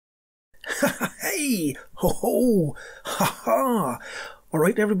Hey, ho ho, ha ha.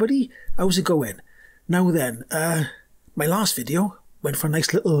 Alright everybody, how's it going? Now then, my last video went for a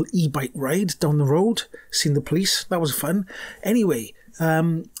nice little e-bike ride down the road, seen the police, that was fun. Anyway,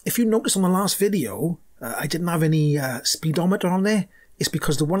 if you noticed on the last video, I didn't have any speedometer on there. It's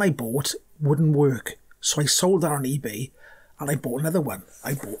because the one I bought wouldn't work. So I sold that on eBay and I bought another one.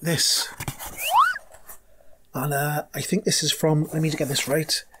 I bought this. And I think this is from, let me get this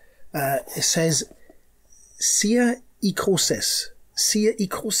right. It says SEA Ecosis. SEA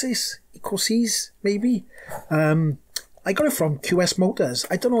Ecosis? Ecosis, maybe? I got it from QS Motors.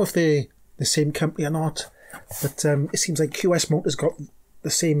 I don't know if they're the same company or not, but it seems like QS Motors got the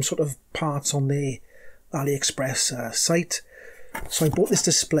same sort of parts on their AliExpress site. So I bought this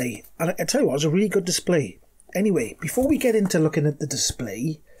display, and I tell you what, it was a really good display. Anyway, before we get into looking at the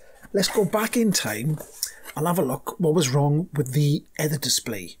display, let's go back in time and have a look what was wrong with the other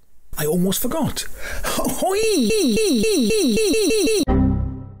display. I almost forgot.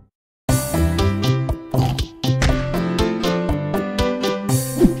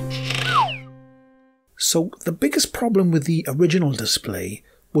 So the biggest problem with the original display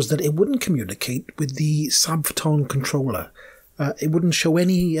was that it wouldn't communicate with the Sabvoton controller. It wouldn't show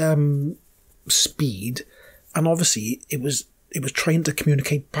any speed, and obviously it was trying to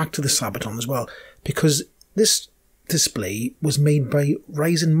communicate back to the Sabvoton as well, because this display was made by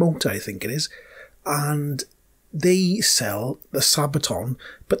Ryzen Motor, I think it is, and they sell the Sabvoton,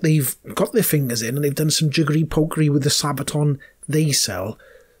 but they've got their fingers in and they've done some jiggery-pokery with the Sabvoton they sell.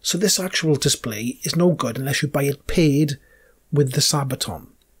 So this actual display is no good unless you buy it paired with the Sabvoton.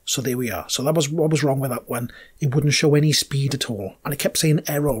 So there we are. So that was what was wrong with that one. It wouldn't show any speed at all, and it kept saying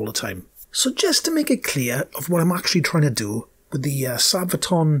error all the time. So just to make it clear of what I'm actually trying to do with the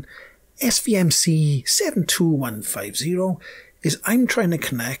Sabvoton SVMC72150 is I'm trying to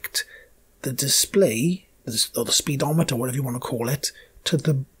connect the display, or the speedometer, whatever you want to call it, to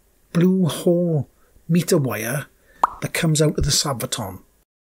the blue hole meter wire that comes out of the Sabvoton.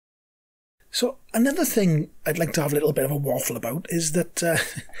 So another thing I'd like to have a little bit of a waffle about is that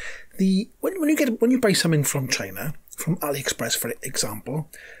when you buy something from China, from AliExpress for example,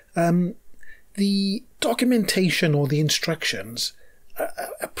 the documentation or the instructions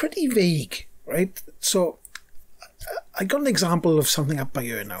are pretty vague, right? So I got an example of something up by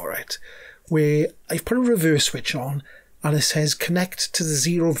here now, right, where I've put a reverse switch on and it says connect to the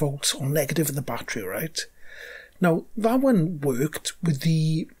 0 volts or negative of the battery, right? Now that one worked with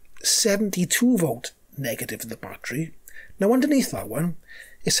the 72 volt negative of the battery. Now underneath that one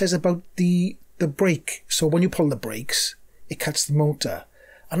it says about the brake, so when you pull the brakes it cuts the motor,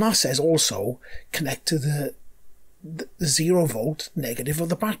 and that says also connect to the 0 volt negative of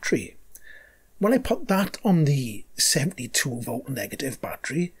the battery. When I put that on the 72 volt negative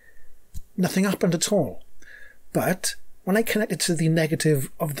battery, nothing happened at all. But when I connected to the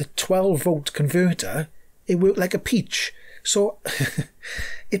negative of the 12 volt converter, it worked like a peach. So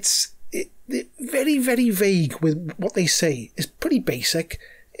it's very, very vague with what they say. It's pretty basic.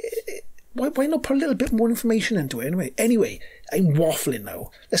 Why not put a little bit more information into it anyway? I'm waffling now.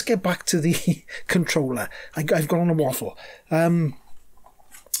 Let's get back to the controller. I've gone on a waffle.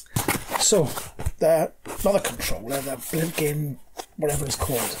 So, not the controller, the blinking, whatever it's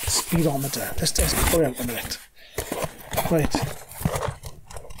called, speedometer. Let's put it out a minute. Right.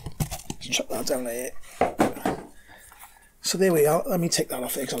 Let's chuck that down there. So there we are. Let me take that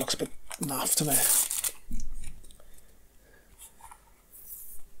off there because it looks a bit naff to me.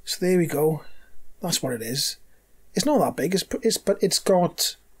 So there we go. That's what it is. It's not that big, but it's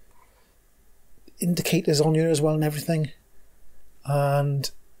got indicators on here as well and everything.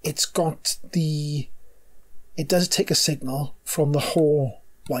 And it's got it does take a signal from the whole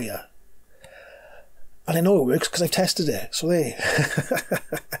wire. And I know it works because I've tested it. So there.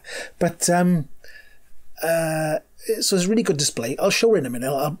 But so it's a really good display. I'll show it in a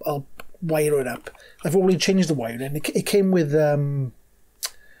minute. I'll wire it up. I've already changed the wiring. It came with one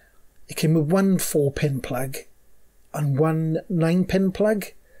 4-pin plug and one 9-pin plug,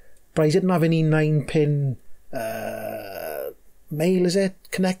 but I didn't have any 9-pin male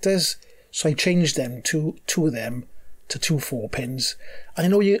connectors, so I changed them two of them to 2 4-pins. And I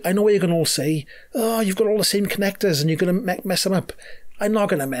know what you're gonna all say. Oh, you've got all the same connectors and you're gonna mess them up. I'm not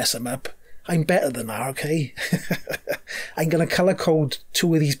gonna mess them up. I'm better than that, okay? I'm going to colour code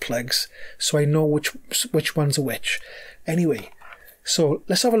 2 of these plugs so I know which ones are which. Anyway, so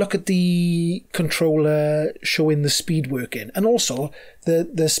let's have a look at the controller showing the speed working. And also,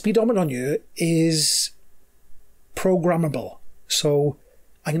 the speedometer on here is programmable. So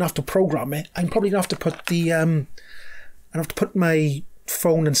I'm going to have to program it. I'm probably going to have to put the... I have to put my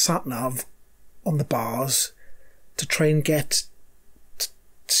phone and sat nav on the bars to try and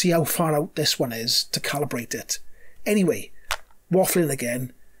see how far out this one is to calibrate it. Anyway, waffling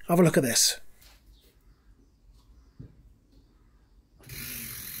again, have a look at this.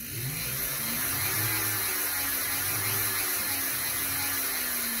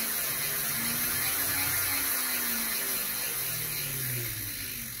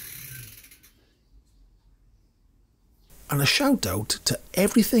 And a shout out to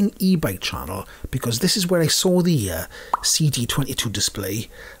Everything e-bike channel, because this is where I saw the CD22 display,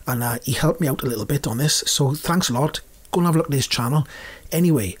 and he helped me out a little bit on this, so thanks a lot. Go and have a look at this channel.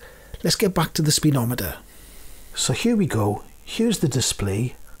 Anyway, let's get back to the speedometer. So here we go. Here's the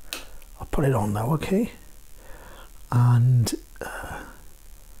display. I'll put it on now, okay? And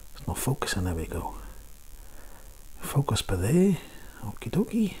it's not focusing. There we go. Focus by there. Okie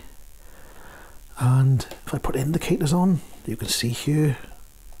dokie. And if I put indicators on, you can see here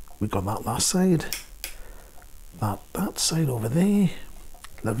we've got that side, that side over there.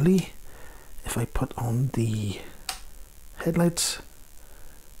 Lovely. If I put on the headlights,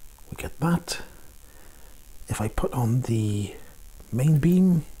 we get that. If I put on the main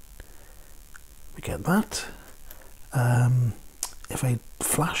beam, we get that. If I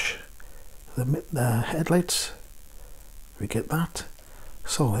flash the headlights, we get that.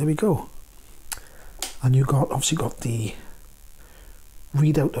 So there we go. And you obviously got the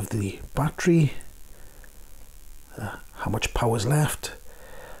readout of the battery, how much power's left.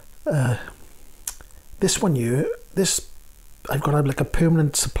 This one here, I've got like a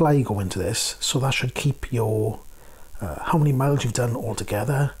permanent supply going to this, so that should keep your how many miles you've done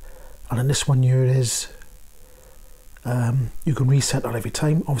altogether. And then this one here is you can reset that every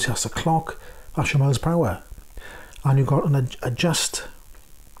time. Obviously that's a clock, that's your miles per hour. And you've got an adjust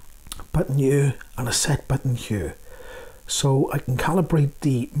button here and a set button here, so I can calibrate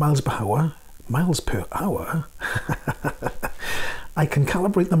the miles per hour. I can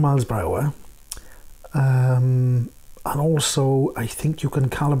calibrate the miles per hour, and also I think you can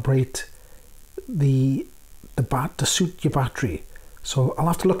calibrate the to suit your battery. So I'll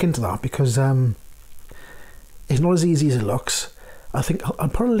have to look into that, because it's not as easy as it looks. I think I'll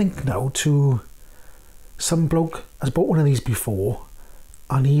put a link now to some bloke has bought one of these before,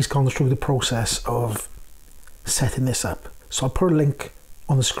 and he's gone through the process of setting this up. So I'll put a link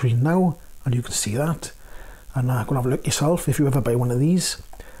on the screen now, and you can see that. And go and have a look yourself if you ever buy one of these.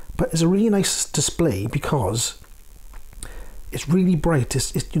 But it's a really nice display because it's really bright.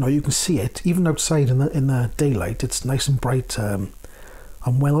 It's you know, you can see it even outside in the daylight. It's nice and bright and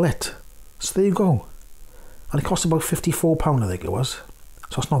well lit. So there you go. And it cost about £54, I think it was.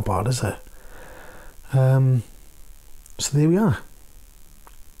 So it's not bad, is it? So there we are.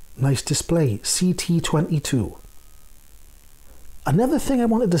 Nice display, CT22. Another thing I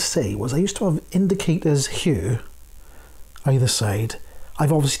wanted to say was I used to have indicators here, either side.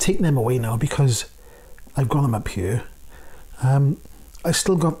 I've obviously taken them away now because I've got them up here. I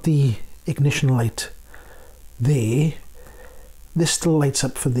still got the ignition light there. This still lights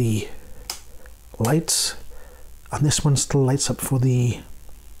up for the lights, and this one still lights up for the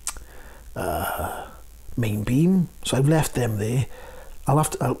main beam. So I've left them there.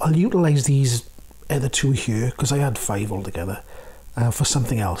 I'll utilise these other two here, because I had 5 altogether, for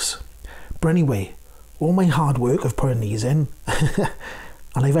something else. But anyway, all my hard work of putting these in,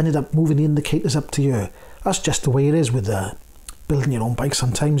 and I've ended up moving the indicators up to here. That's just the way it is with building your own bike.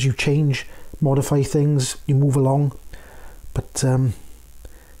 Sometimes you change, modify things, you move along. But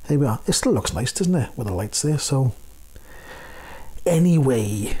here we are. It still looks nice, doesn't it, with the lights there? So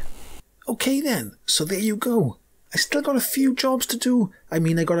anyway, okay then. So there you go. I still got a few jobs to do. I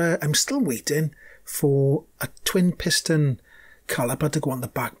mean, I'm still waiting for a twin piston caliper to go on the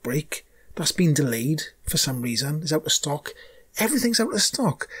back brake. That's been delayed for some reason. It's out of stock. Everything's out of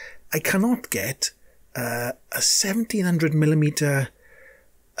stock. I cannot get a 1700mm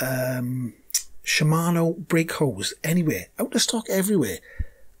Shimano brake hose anywhere. Out of stock everywhere.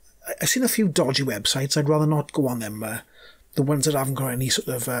 I've seen a few dodgy websites. I'd rather not go on them. The ones that haven't got any sort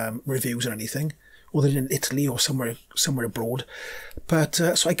of reviews or anything. Or they're in Italy or somewhere abroad. But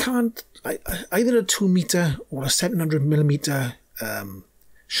so I can't, either a 2-meter or a 700mm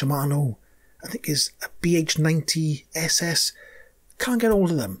Shimano, I think is a BH90 SS. Can't get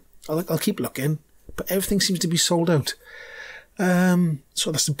hold of them. I'll keep looking, but everything seems to be sold out.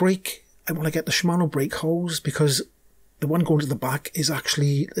 So that's the brake. I want to get the Shimano brake hose, because the one going to the back is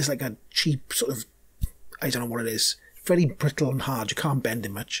like a cheap sort of, I don't know what it is. Very brittle and hard. You can't bend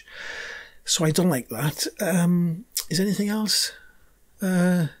it much. So I don't like that. Is there anything else?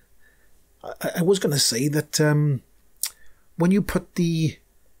 I was going to say that when you put the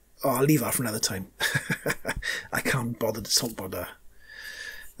I'll leave that for another time. I can't bother to talk about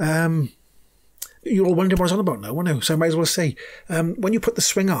that. You're all wondering what I was on about now, aren't you? So I might as well say, when you put the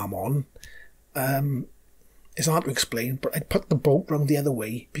swing arm on, it's hard to explain, but I put the bolt round the other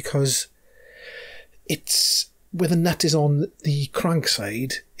way because it's where the nut is on the crank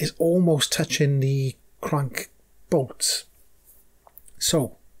side is almost touching the crank bolts.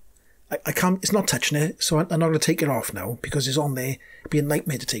 So I can't, it's not touching it, so I'm not going to take it off now because it's on there. It'd be a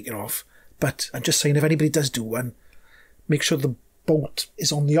nightmare to take it off. But I'm just saying, if anybody does do one, make sure the bolt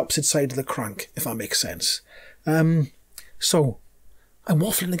is on the opposite side of the crank, if that makes sense. So I'm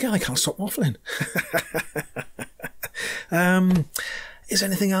waffling again. I can't stop waffling. Is there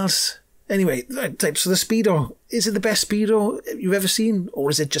anything else? Anyway, so the Speedo, is it the best Speedo you've ever seen? Or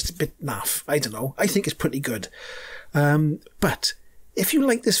is it just a bit naff? I don't know. I think it's pretty good. But if you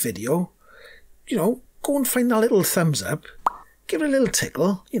like this video, you know, go and find that little thumbs up, give it a little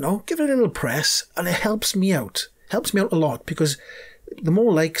tickle, you know, give it a little press, and it helps me out. Helps me out a lot because the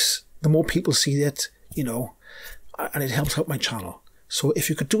more likes, the more people see it, you know, and it helps out my channel. So if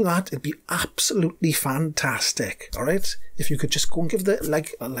you could do that, it'd be absolutely fantastic. All right, if you could just go and give the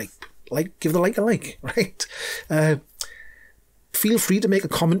like a like, give the like a like, right? Feel free to make a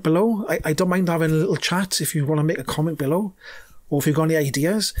comment below. I don't mind having a little chat if you want to make a comment below, or if you've got any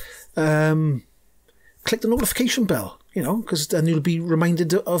ideas. Click the notification bell, you know, because then you'll be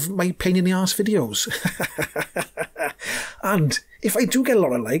reminded of my pain in the arse videos. And if I do get a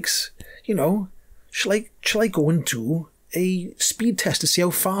lot of likes, you know, shall I go and do a speed test to see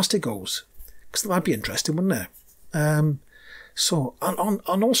how fast it goes? Because that'd be interesting, wouldn't it? So,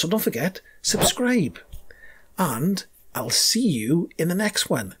 and also don't forget, subscribe. And I'll see you in the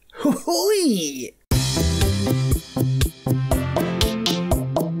next one. Hoo-hoo-wee!